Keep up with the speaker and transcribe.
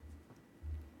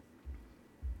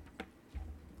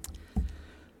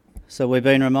So we've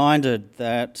been reminded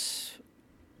that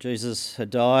Jesus had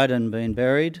died and been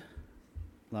buried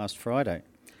last Friday.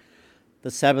 The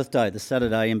Sabbath day, the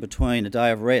Saturday in between, a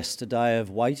day of rest, a day of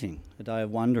waiting, a day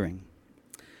of wondering.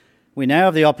 We now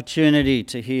have the opportunity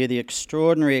to hear the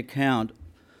extraordinary account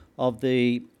of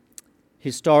the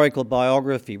historical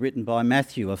biography written by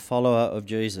Matthew, a follower of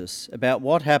Jesus, about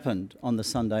what happened on the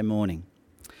Sunday morning.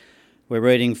 We're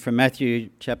reading from Matthew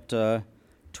chapter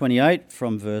 28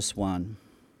 from verse 1.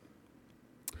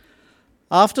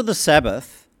 After the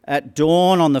Sabbath, at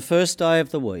dawn on the first day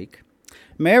of the week,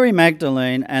 Mary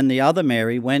Magdalene and the other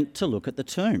Mary went to look at the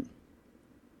tomb.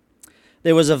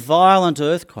 There was a violent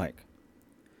earthquake,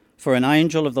 for an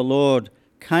angel of the Lord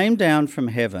came down from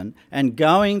heaven and,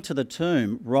 going to the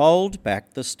tomb, rolled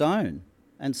back the stone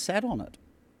and sat on it.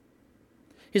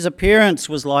 His appearance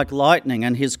was like lightning,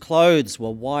 and his clothes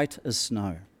were white as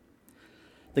snow.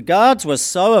 The guards were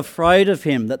so afraid of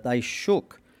him that they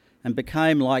shook and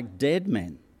became like dead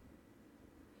men.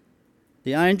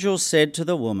 The angel said to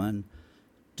the woman,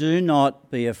 "Do not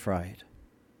be afraid,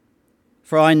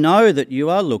 for I know that you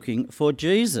are looking for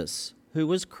Jesus, who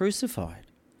was crucified.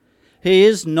 He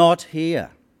is not here.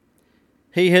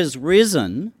 He has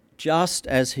risen just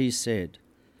as he said.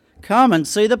 Come and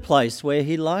see the place where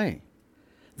he lay.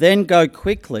 Then go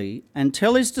quickly and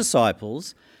tell his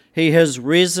disciples he has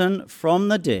risen from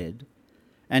the dead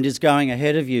and is going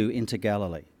ahead of you into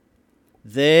Galilee.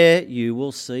 There you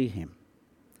will see him.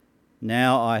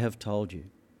 Now I have told you."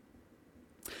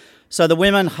 So the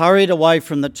women hurried away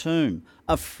from the tomb,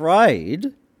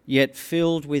 afraid yet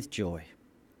filled with joy,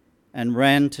 and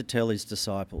ran to tell his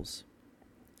disciples.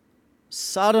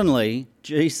 Suddenly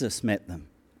Jesus met them.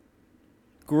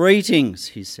 "Greetings,"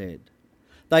 he said.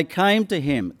 They came to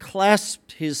him,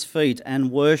 clasped his feet,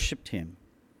 and worshipped him.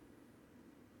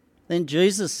 Then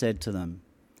Jesus said to them,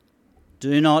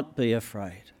 "Do not be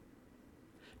afraid.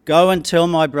 Go and tell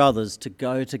my brothers to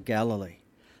go to Galilee.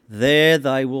 There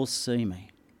they will see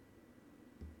me."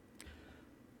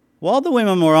 While the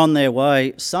women were on their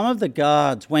way, some of the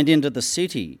guards went into the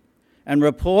city and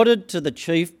reported to the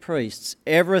chief priests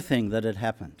everything that had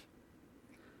happened.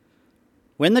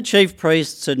 When the chief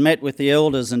priests had met with the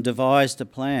elders and devised a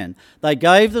plan, they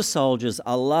gave the soldiers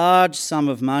a large sum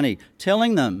of money,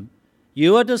 telling them,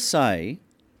 "You are to say,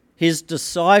 'His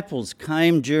disciples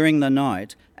came during the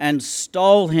night and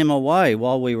stole him away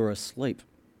while we were asleep.'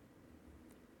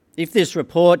 If this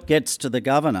report gets to the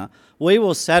governor, we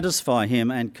will satisfy him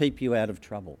and keep you out of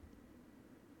trouble."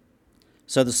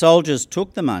 So the soldiers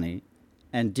took the money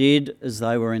and did as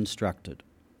they were instructed.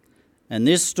 And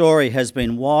this story has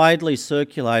been widely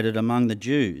circulated among the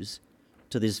Jews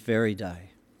to this very day.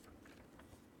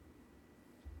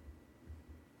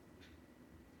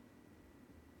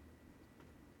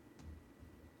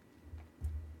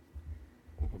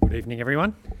 Good evening,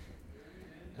 everyone.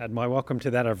 Add my welcome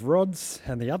to that of Rod's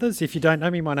and the others. If you don't know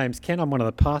me, my name's Ken. I'm one of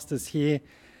the pastors here.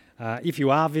 If you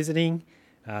are visiting,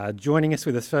 joining us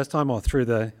with us first time or through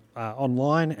the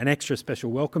online, an extra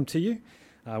special welcome to you.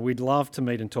 We'd love to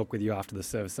meet and talk with you after the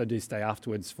service, so do stay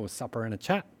afterwards for supper and a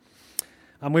chat.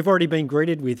 We've already been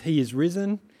greeted with "He is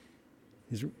risen."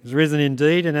 He's risen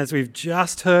indeed, and as we've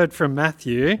just heard from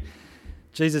Matthew,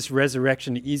 Jesus'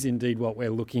 resurrection is indeed what we're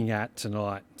looking at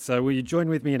tonight. So will you join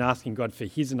with me in asking God for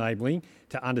his enabling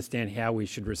to understand how we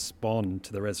should respond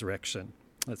to the resurrection?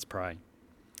 Let's pray.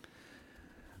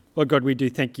 Lord God, we do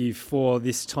thank you for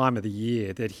this time of the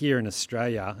year, that here in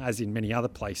Australia, as in many other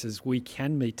places, we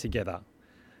can meet together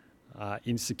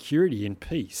in security, in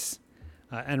peace,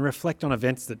 and reflect on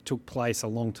events that took place a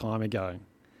long time ago.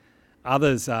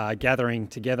 Others are gathering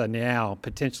together now,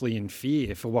 potentially in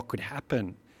fear for what could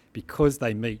happen, because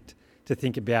they meet to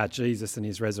think about Jesus and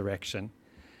his resurrection.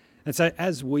 And so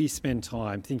as we spend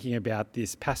time thinking about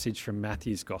this passage from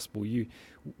Matthew's Gospel,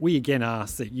 we again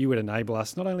ask that you would enable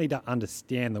us not only to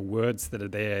understand the words that are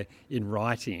there in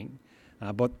writing,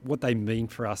 but what they mean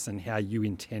for us and how you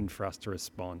intend for us to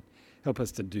respond. Help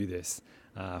us to do this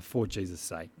for Jesus'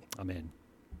 sake. Amen.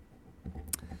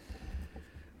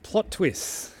 Plot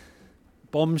twists,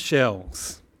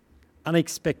 bombshells,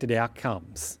 unexpected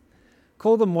outcomes.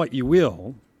 Call them what you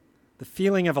will, the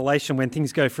feeling of elation when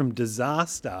things go from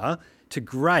disaster to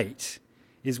great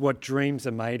is what dreams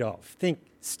are made of. Think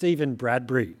Stephen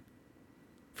Bradbury,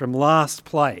 from last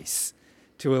place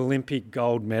to Olympic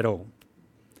gold medal.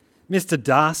 Mr.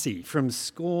 Darcy, from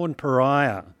scorned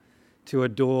pariah to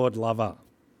adored lover.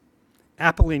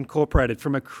 Apple Incorporated,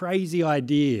 from a crazy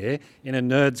idea in a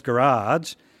nerd's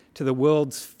garage to the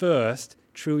world's first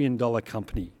trillion-dollar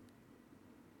company.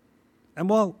 And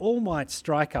while all might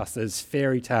strike us as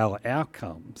fairy tale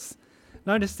outcomes,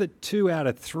 notice that 2 out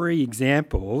of 3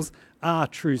 examples are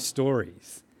true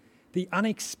stories. The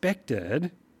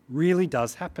unexpected really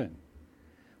does happen,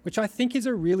 which I think is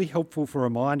a really helpful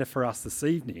reminder for us this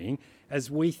evening as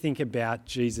we think about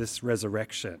Jesus'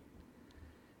 resurrection.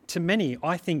 To many,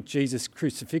 I think Jesus'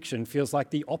 crucifixion feels like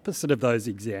the opposite of those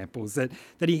examples, that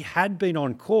he had been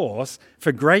on course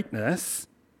for greatness,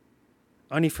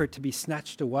 only for it to be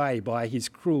snatched away by his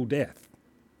cruel death.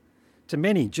 To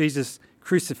many, Jesus'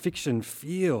 crucifixion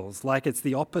feels like it's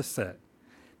the opposite.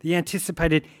 The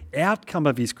anticipated outcome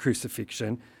of his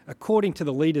crucifixion, according to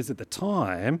the leaders at the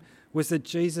time, was that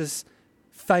Jesus'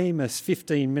 famous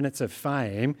 15 minutes of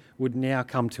fame would now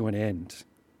come to an end.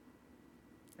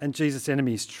 And Jesus'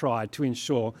 enemies tried to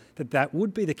ensure that that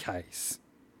would be the case.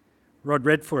 Rod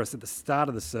read for us at the start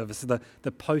of the service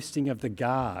the posting of the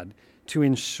guard to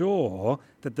ensure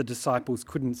that the disciples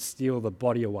couldn't steal the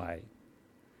body away.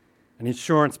 An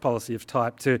insurance policy of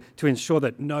type to ensure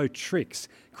that no tricks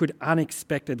could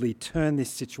unexpectedly turn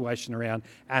this situation around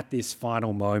at this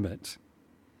final moment.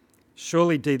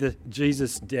 Surely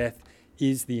Jesus' death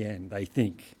is the end, they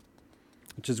think,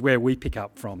 which is where we pick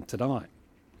up from tonight.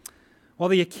 While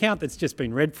the account that's just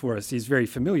been read for us is very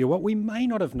familiar, what we may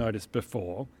not have noticed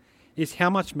before is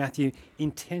how much Matthew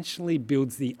intentionally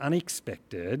builds the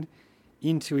unexpected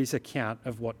into his account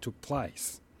of what took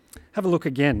place. Have a look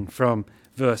again from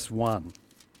verse 1.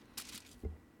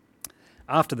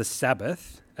 After the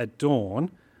Sabbath, at dawn,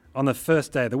 on the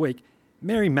first day of the week,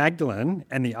 Mary Magdalene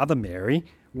and the other Mary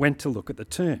went to look at the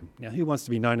tomb. Now, who wants to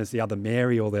be known as the other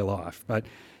Mary all their life? But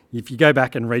if you go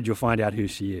back and read, you'll find out who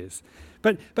she is.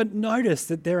 But notice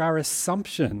that there are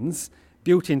assumptions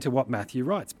built into what Matthew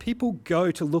writes. People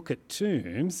go to look at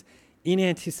tombs in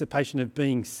anticipation of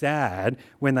being sad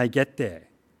when they get there.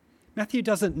 Matthew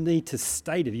doesn't need to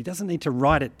state it. He doesn't need to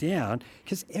write it down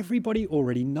because everybody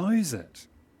already knows it.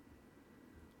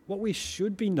 What we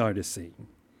should be noticing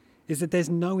is that there's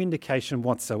no indication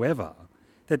whatsoever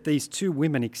that these 2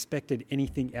 women expected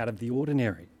anything out of the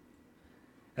ordinary.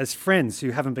 As friends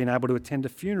who haven't been able to attend a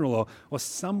funeral or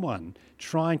someone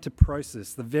trying to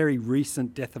process the very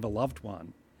recent death of a loved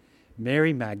one,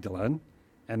 Mary Magdalene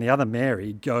and the other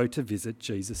Mary go to visit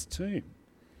Jesus' tomb.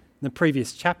 The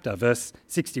previous chapter, verse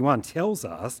 61, tells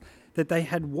us that they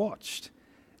had watched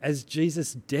as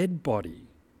Jesus' dead body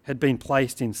had been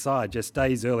placed inside just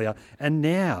days earlier, and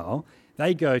now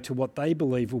they go to what they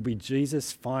believe will be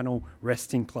Jesus' final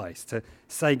resting place, to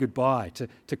say goodbye,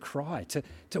 to cry,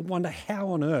 to wonder how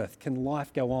on earth can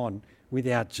life go on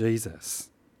without Jesus.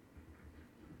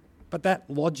 But that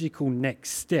logical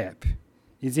next step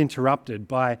is interrupted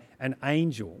by an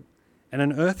angel and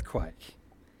an earthquake.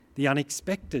 The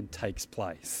unexpected takes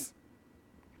place.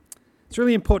 It's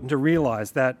really important to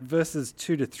realise that verses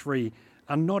 2 to 3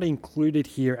 are not included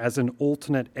here as an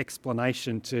alternate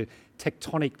explanation to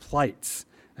tectonic plates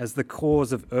as the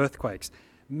cause of earthquakes.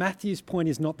 Matthew's point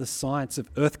is not the science of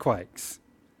earthquakes,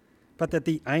 but that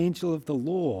the angel of the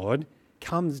Lord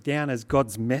comes down as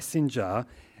God's messenger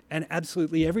and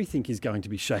absolutely everything is going to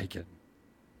be shaken.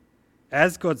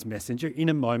 As God's messenger, in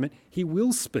a moment, he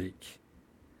will speak.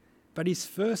 But his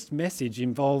first message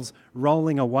involves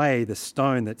rolling away the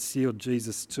stone that sealed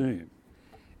Jesus' tomb.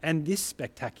 And this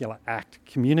spectacular act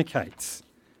communicates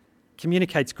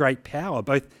great power,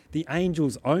 both the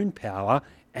angel's own power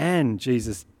and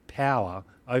Jesus' power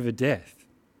over death.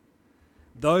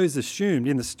 Those assumed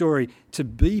in the story to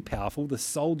be powerful, the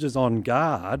soldiers on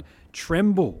guard,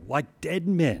 tremble like dead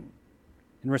men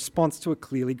in response to a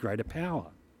clearly greater power.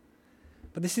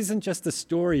 But this isn't just the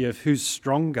story of who's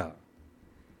stronger.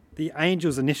 The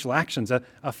angel's initial actions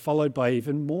are followed by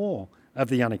even more of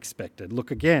the unexpected.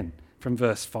 Look again from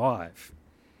verse 5.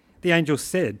 The angel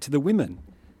said to the women,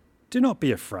 "Do not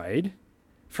be afraid,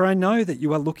 for I know that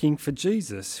you are looking for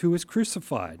Jesus who was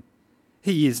crucified.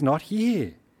 He is not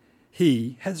here.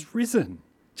 He has risen,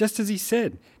 just as he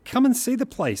said. Come and see the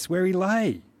place where he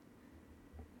lay."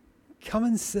 Come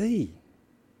and see.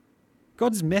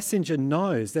 God's messenger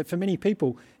knows that for many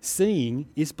people, seeing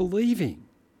is believing.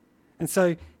 And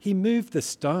so he moved the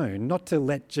stone not to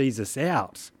let Jesus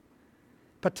out,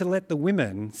 but to let the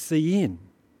women see in.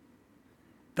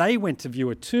 They went to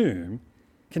view a tomb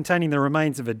containing the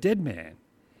remains of a dead man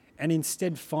and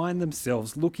instead find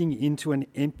themselves looking into an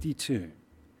empty tomb.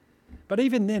 But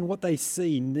even then, what they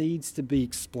see needs to be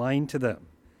explained to them.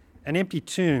 An empty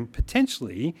tomb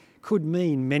potentially could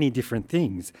mean many different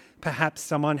things. Perhaps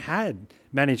someone had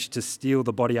managed to steal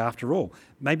the body after all.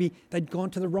 Maybe they'd gone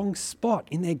to the wrong spot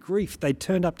in their grief. They'd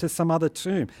turned up to some other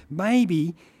tomb.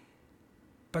 Maybe,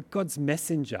 but God's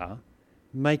messenger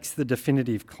makes the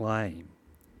definitive claim.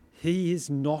 He is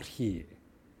not here.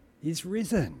 He's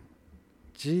risen.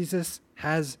 Jesus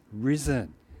has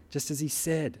risen, just as he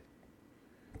said.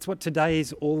 It's what today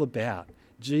is all about.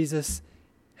 Jesus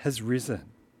has risen.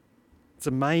 It's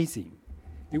amazing.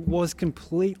 It was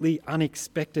completely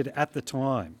unexpected at the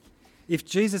time. If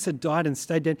Jesus had died and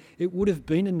stayed dead, it would have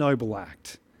been a noble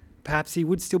act. Perhaps he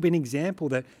would still be an example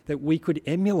that we could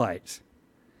emulate.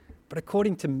 But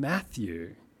according to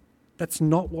Matthew, that's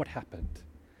not what happened.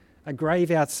 A grave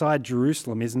outside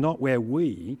Jerusalem is not where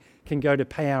we can go to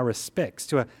pay our respects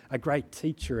to a great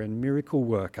teacher and miracle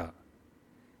worker.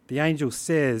 The angel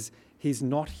says he's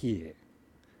not here,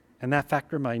 and that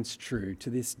fact remains true to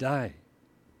this day.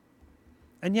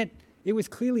 And yet, it was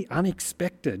clearly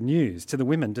unexpected news to the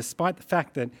women, despite the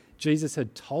fact that Jesus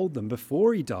had told them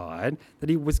before he died that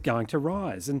he was going to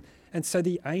rise. And so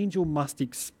the angel must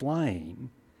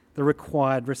explain the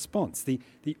required response. The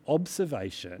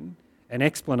observation and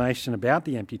explanation about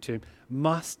the empty tomb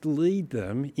must lead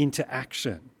them into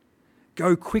action.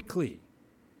 Go quickly.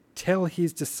 Tell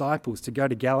his disciples to go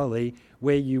to Galilee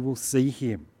where you will see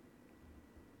him.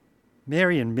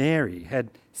 Mary and Mary had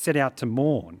set out to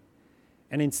mourn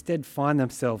and instead find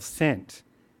themselves sent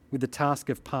with the task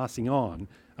of passing on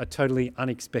a totally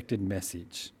unexpected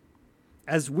message.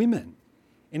 As women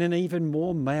in an even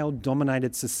more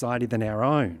male-dominated society than our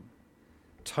own,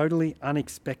 totally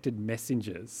unexpected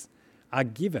messengers are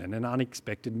given an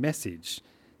unexpected message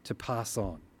to pass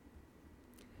on.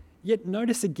 Yet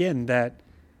notice again that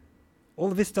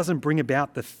all of this doesn't bring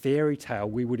about the fairy tale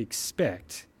we would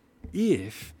expect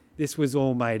if this was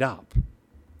all made up.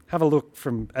 Have a look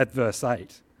at verse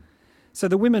 8. So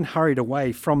the women hurried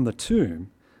away from the tomb,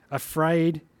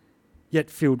 afraid yet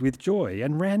filled with joy,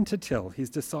 and ran to tell his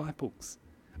disciples.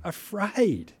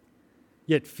 Afraid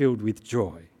yet filled with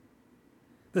joy.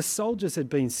 The soldiers had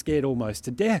been scared almost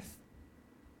to death.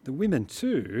 The women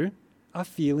too are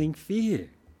feeling fear.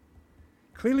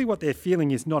 Clearly what they're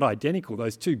feeling is not identical.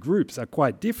 Those two groups are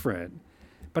quite different,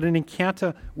 but an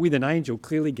encounter with an angel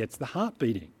clearly gets the heart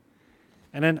beating.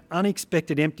 And an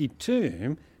unexpected empty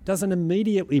tomb doesn't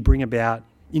immediately bring about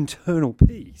internal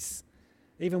peace,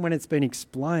 even when it's been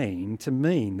explained to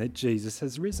mean that Jesus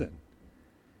has risen.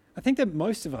 I think that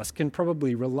most of us can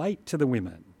probably relate to the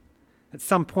women. At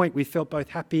some point we felt both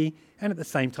happy and at the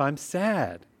same time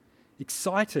sad,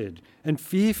 excited and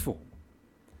fearful.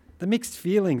 The mixed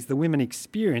feelings the women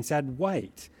experience add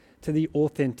weight to the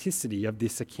authenticity of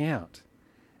this account.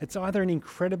 It's either an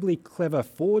incredibly clever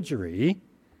forgery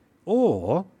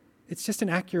or it's just an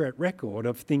accurate record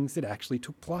of things that actually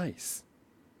took place.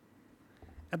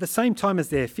 At the same time as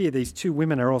their fear, these two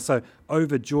women are also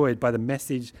overjoyed by the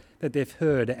message that they've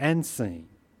heard and seen.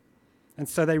 And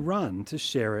so they run to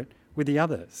share it with the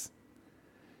others.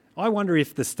 I wonder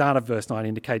if the start of verse 9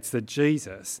 indicates that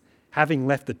Jesus, having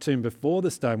left the tomb before the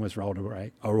stone was rolled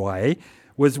away,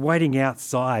 was waiting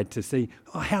outside to see,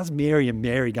 how's Mary and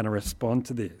Mary going to respond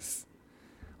to this?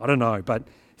 I don't know, but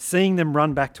seeing them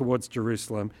run back towards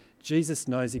Jerusalem, Jesus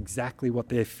knows exactly what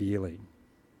they're feeling.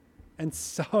 And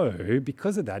so,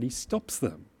 because of that, he stops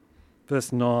them.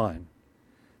 Verse 9.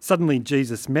 Suddenly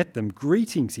Jesus met them.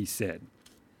 Greetings, he said.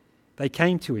 They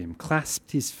came to him,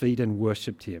 clasped his feet and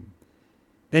worshipped him.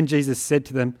 Then Jesus said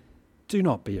to them, do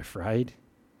not be afraid.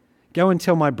 Go and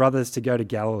tell my brothers to go to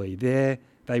Galilee. There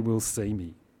they will see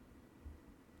me.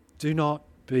 Do not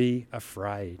be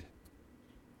afraid.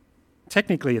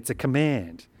 Technically, it's a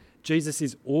command. Jesus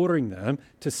is ordering them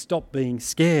to stop being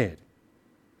scared.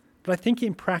 But I think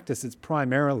in practice, it's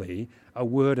primarily a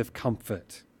word of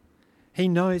comfort. He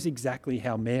knows exactly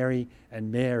how Mary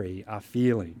and Mary are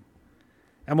feeling.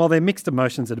 And while they're mixed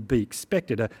emotions are to be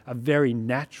expected, a very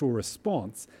natural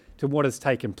response to what has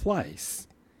taken place,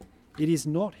 it is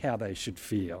not how they should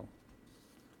feel.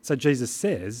 So Jesus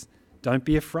says, don't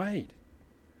be afraid.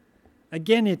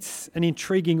 Again, it's an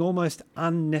intriguing, almost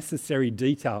unnecessary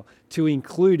detail to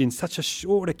include in such a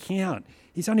short account.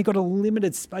 He's only got a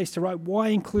limited space to write. Why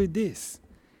include this?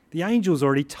 The angel's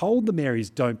already told the Marys,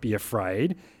 don't be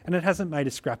afraid, and it hasn't made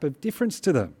a scrap of difference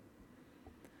to them.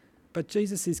 But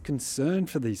Jesus is concerned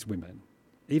for these women,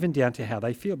 even down to how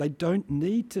they feel. They don't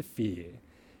need to fear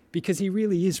because he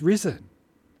really is risen,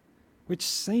 which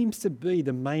seems to be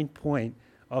the main point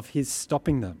of his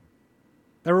stopping them.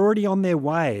 They're already on their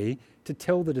way to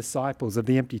tell the disciples of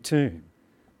the empty tomb,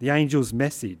 the angel's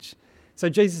message. So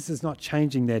Jesus is not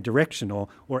changing their direction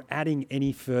or adding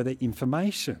any further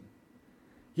information.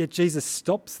 Yet Jesus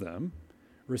stops them,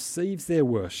 receives their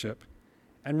worship,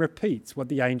 and repeats what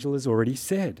the angel has already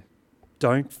said.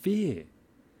 Don't fear.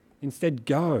 Instead,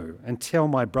 go and tell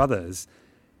my brothers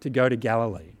to go to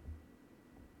Galilee.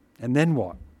 And then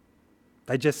what?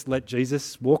 They just let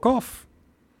Jesus walk off.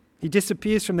 He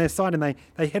disappears from their sight and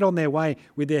they head on their way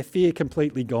with their fear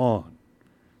completely gone.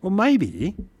 Well,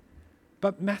 maybe,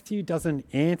 but Matthew doesn't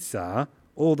answer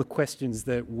all the questions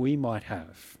that we might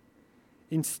have.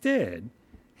 Instead,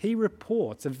 he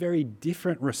reports a very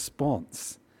different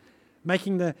response,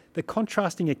 making the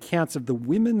contrasting accounts of the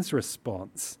women's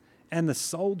response and the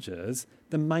soldiers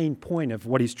the main point of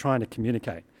what he's trying to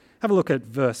communicate. Have a look at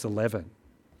verse 11.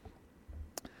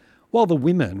 While the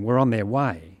women were on their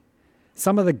way,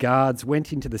 some of the guards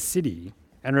went into the city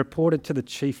and reported to the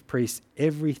chief priests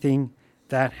everything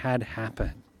that had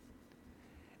happened.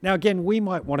 Now again, we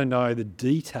might want to know the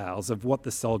details of what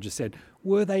the soldiers said.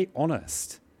 Were they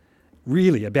honest,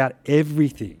 really, about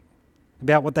everything?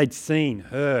 About what they'd seen,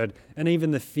 heard, and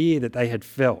even the fear that they had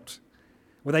felt?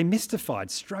 Were they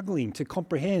mystified, struggling to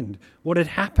comprehend what had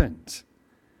happened?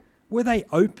 Were they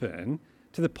open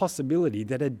to the possibility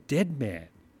that a dead man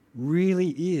really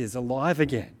is alive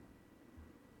again?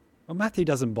 Well, Matthew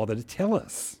doesn't bother to tell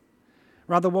us.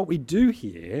 Rather, what we do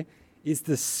here is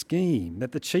the scheme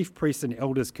that the chief priests and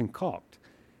elders concoct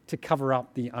to cover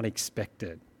up the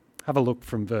unexpected. Have a look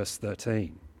from verse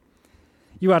 13.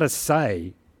 You are to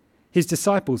say, his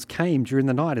disciples came during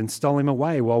the night and stole him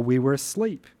away while we were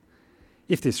asleep.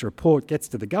 If this report gets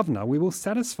to the governor, we will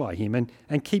satisfy him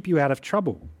and keep you out of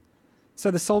trouble. So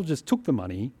the soldiers took the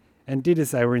money and did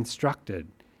as they were instructed.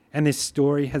 And this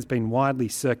story has been widely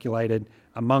circulated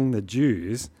among the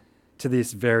Jews to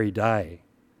this very day.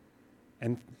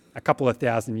 And a couple of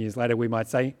thousand years later, we might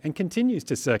say, and continues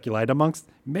to circulate amongst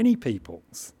many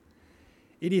peoples.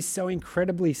 It is so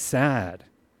incredibly sad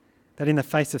that in the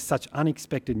face of such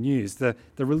unexpected news, the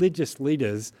religious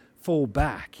leaders fall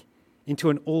back into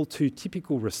an all too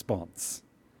typical response.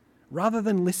 Rather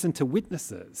than listen to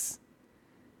witnesses,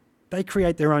 they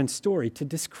create their own story to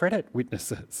discredit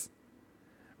witnesses.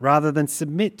 Rather than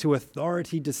submit to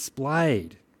authority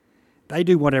displayed, they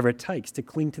do whatever it takes to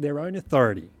cling to their own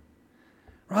authority.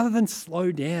 Rather than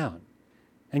slow down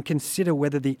and consider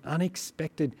whether the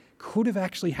unexpected could have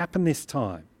actually happened this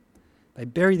time, they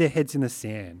bury their heads in the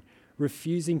sand,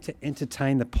 refusing to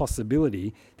entertain the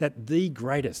possibility that the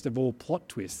greatest of all plot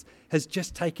twists has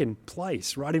just taken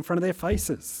place right in front of their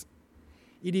faces.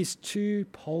 It is two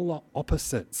polar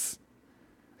opposites.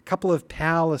 A couple of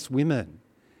powerless women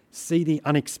see the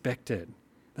unexpected.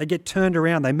 They get turned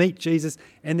around, they meet Jesus,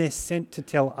 and they're sent to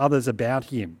tell others about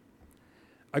him.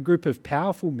 A group of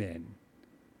powerful men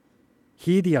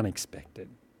hear the unexpected.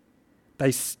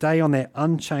 They stay on their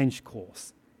unchanged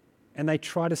course, and they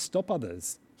try to stop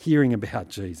others hearing about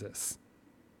Jesus.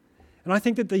 And I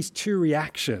think that these two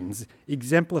reactions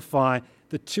exemplify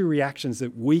the two reactions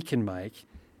that we can make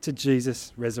to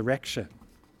Jesus' resurrection.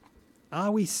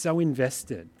 Are we so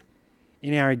invested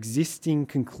in our existing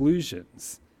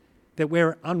conclusions that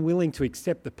we're unwilling to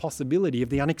accept the possibility of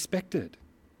the unexpected?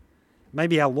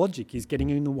 Maybe our logic is getting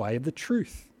in the way of the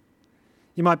truth.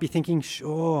 You might be thinking,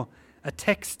 sure, a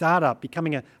tech startup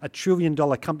becoming a $1 trillion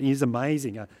company is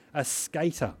amazing. A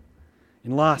skater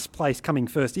in last place coming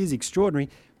first is extraordinary.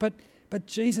 But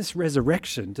Jesus'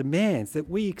 resurrection demands that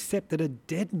we accept that a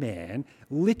dead man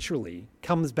literally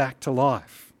comes back to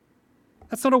life.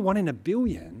 That's not a 1 in a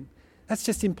billion. That's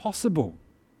just impossible.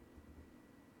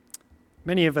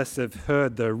 Many of us have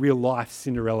heard the real-life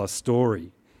Cinderella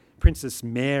story. Princess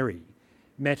Mary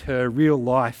met her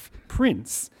real-life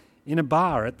prince in a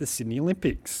bar at the Sydney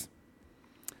Olympics.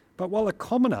 But while a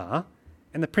commoner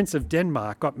and the Prince of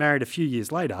Denmark got married a few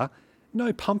years later,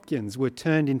 no pumpkins were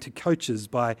turned into coaches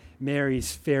by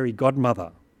Mary's fairy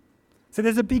godmother. So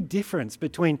there's a big difference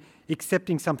between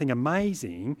accepting something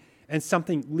amazing and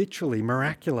something literally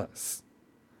miraculous.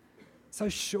 So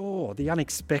sure, the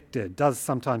unexpected does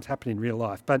sometimes happen in real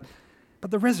life, but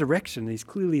the resurrection is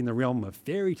clearly in the realm of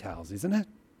fairy tales, isn't it?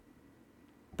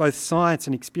 Both science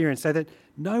and experience say that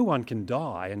no one can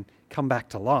die and come back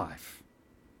to life.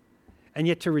 And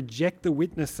yet to reject the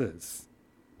witnesses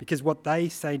because what they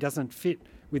say doesn't fit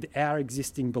with our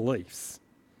existing beliefs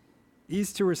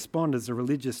is to respond as the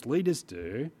religious leaders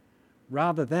do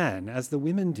rather than as the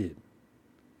women did.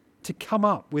 To come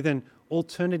up with an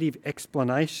alternative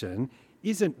explanation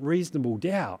isn't reasonable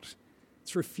doubt.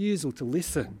 It's refusal to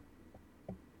listen.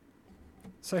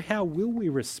 So how will we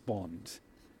respond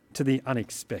to the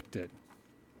unexpected?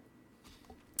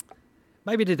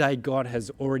 Maybe today God has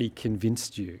already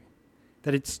convinced you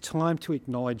that it's time to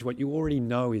acknowledge what you already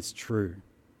know is true.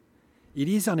 It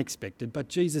is unexpected, but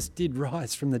Jesus did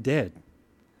rise from the dead.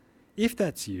 If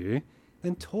that's you,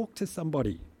 then talk to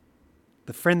somebody.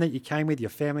 The friend that you came with, your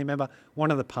family member,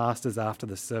 one of the pastors after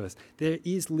the service. There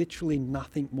is literally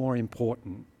nothing more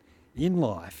important in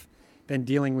life than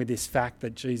dealing with this fact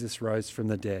that Jesus rose from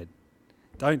the dead.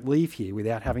 Don't leave here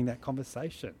without having that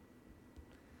conversation.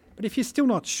 But if you're still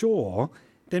not sure,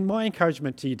 then my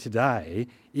encouragement to you today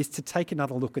is to take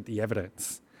another look at the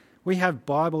evidence. We have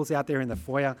Bibles out there in the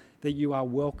foyer that you are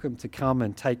welcome to come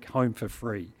and take home for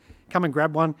free. Come and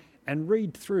grab one and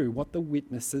read through what the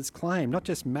witnesses claim, not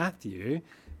just Matthew,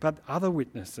 but other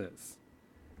witnesses.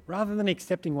 Rather than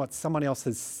accepting what someone else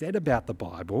has said about the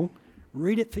Bible,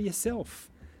 read it for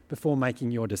yourself before making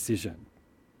your decision.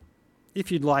 If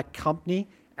you'd like company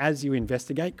as you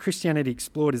investigate, Christianity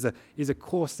Explored is a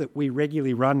course that we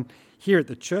regularly run here at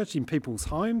the church in people's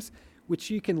homes, which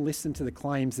you can listen to the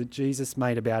claims that Jesus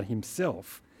made about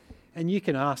himself, and you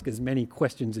can ask as many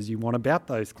questions as you want about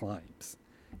those claims.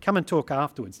 Come and talk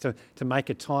afterwards to make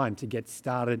a time to get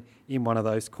started in one of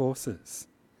those courses.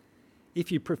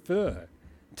 If you prefer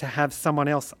to have someone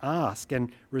else ask and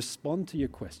respond to your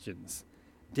questions,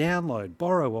 download,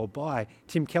 borrow or buy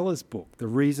Tim Keller's book, The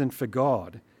Reason for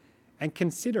God, and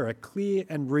consider a clear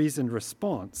and reasoned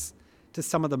response to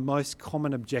some of the most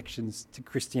common objections to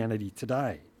Christianity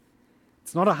today.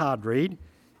 It's not a hard read,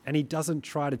 and he doesn't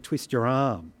try to twist your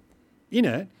arm. In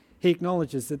it, he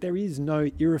acknowledges that there is no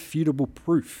irrefutable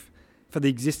proof for the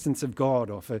existence of God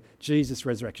or for Jesus'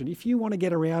 resurrection. If you want to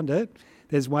get around it,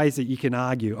 there's ways that you can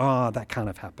argue, that can't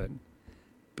have happened.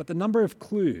 But the number of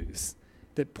clues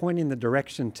that point in the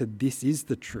direction to this is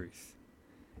the truth,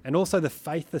 and also the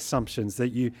faith assumptions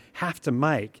that you have to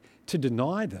make to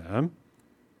deny them,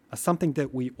 are something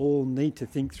that we all need to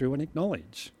think through and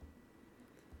acknowledge.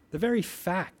 The very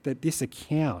fact that this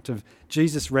account of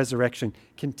Jesus' resurrection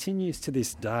continues to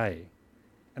this day,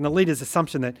 and the leader's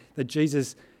assumption that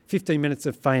Jesus' 15 minutes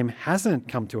of fame hasn't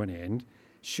come to an end,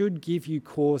 should give you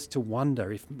cause to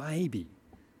wonder if maybe,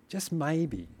 just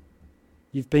maybe,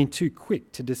 you've been too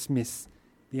quick to dismiss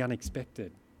the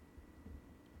unexpected.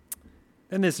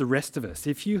 Then there's the rest of us.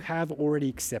 If you have already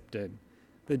accepted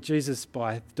that Jesus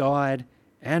both died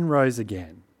and rose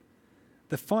again,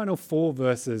 the final 4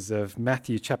 verses of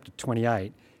Matthew chapter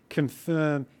 28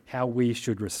 confirm how we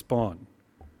should respond.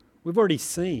 We've already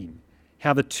seen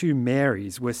how the 2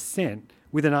 Marys were sent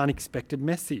with an unexpected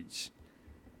message.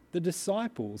 The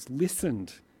disciples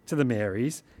listened to the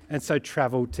Marys and so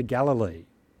travelled to Galilee.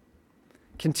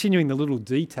 Continuing the little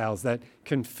details that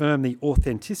confirm the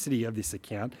authenticity of this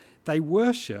account, they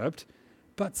worshipped,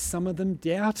 but some of them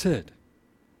doubted.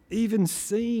 Even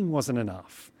seeing wasn't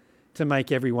enough to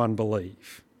make everyone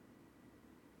believe.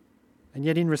 And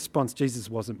yet in response, Jesus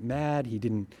wasn't mad. He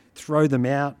didn't throw them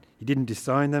out. He didn't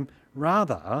disown them.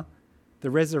 Rather,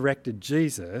 the resurrected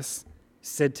Jesus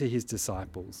said to his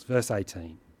disciples, verse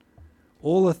 18,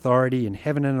 "All authority in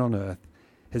heaven and on earth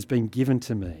has been given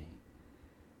to me.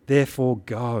 Therefore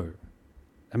go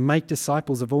and make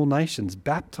disciples of all nations,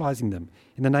 baptizing them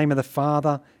in the name of the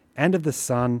Father and of the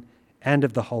Son and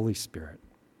of the Holy Spirit,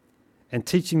 and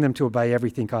teaching them to obey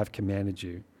everything I've commanded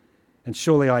you. And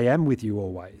surely I am with you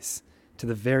always, to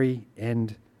the very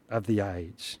end of the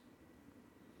age."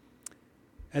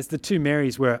 As the 2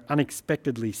 Marys were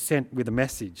unexpectedly sent with a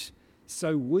message,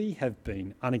 so we have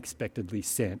been unexpectedly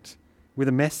sent with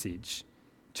a message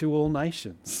to all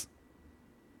nations.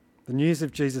 The news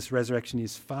of Jesus' resurrection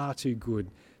is far too good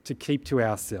to keep to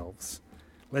ourselves.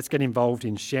 Let's get involved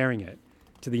in sharing it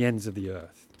to the ends of the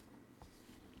earth.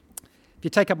 If you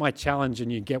take up my challenge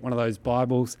and you get one of those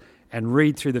Bibles and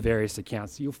read through the various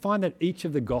accounts, you'll find that each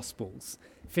of the Gospels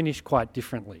finish quite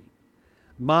differently.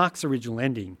 Mark's original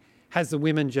ending has the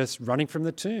women just running from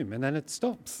the tomb and then it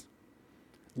stops.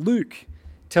 Luke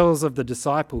tells of the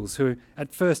disciples who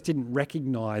at first didn't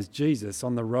recognise Jesus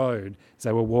on the road as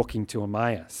they were walking to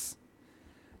Emmaus.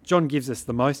 John gives us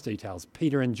the most details: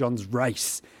 Peter and John's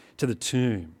race to the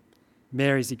tomb,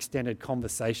 Mary's extended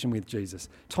conversation with Jesus,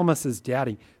 Thomas's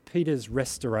doubting, Peter's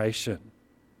restoration.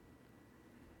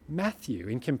 Matthew,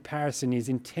 in comparison, is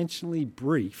intentionally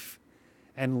brief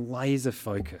and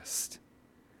laser-focused.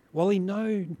 While he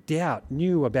no doubt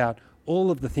knew about all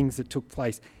of the things that took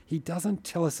place, he doesn't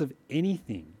tell us of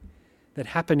anything that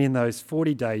happened in those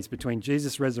 40 days between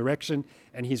Jesus' resurrection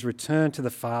and his return to the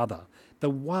Father. The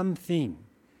one thing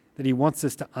that he wants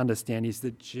us to understand is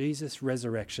that Jesus'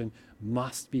 resurrection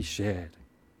must be shared.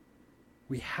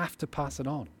 We have to pass it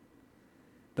on.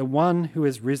 The one who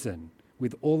has risen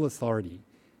with all authority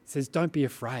says, don't be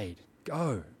afraid,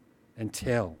 go and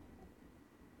tell.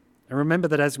 And remember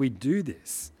that as we do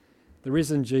this, the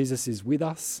risen Jesus is with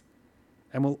us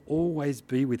and will always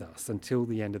be with us until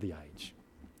the end of the age.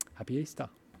 Happy Easter.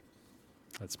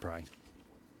 Let's pray.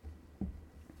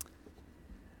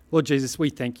 Lord Jesus, we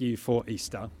thank you for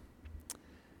Easter,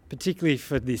 particularly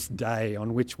for this day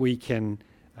on which we can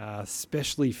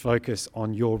specially focus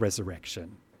on your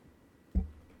resurrection.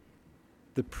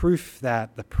 the proof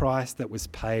that the price that was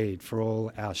paid for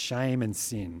all our shame and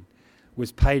sin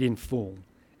was paid in full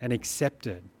and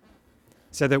accepted,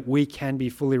 so that we can be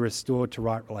fully restored to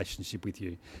right relationship with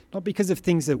you. Not because of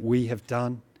things that we have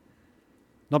done,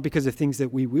 not because of things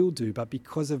that we will do, but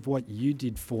because of what you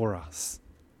did for us.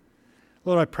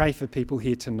 Lord, I pray for people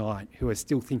here tonight who are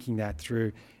still thinking that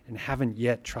through and haven't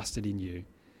yet trusted in you.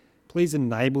 Please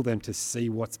enable them to see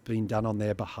what's been done on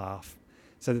their behalf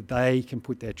so that they can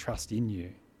put their trust in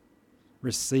you.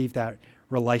 Receive that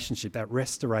relationship, that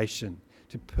restoration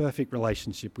to perfect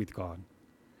relationship with God.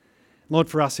 Lord,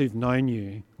 for us who've known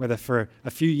you, whether for a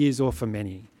few years or for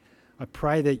many, I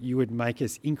pray that you would make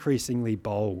us increasingly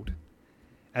bold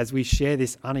as we share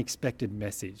this unexpected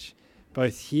message,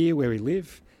 both here where we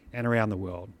live and around the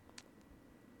world.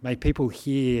 May people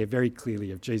hear very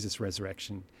clearly of Jesus'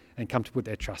 resurrection and come to put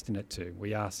their trust in it too.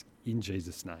 We ask in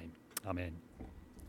Jesus' name. Amen.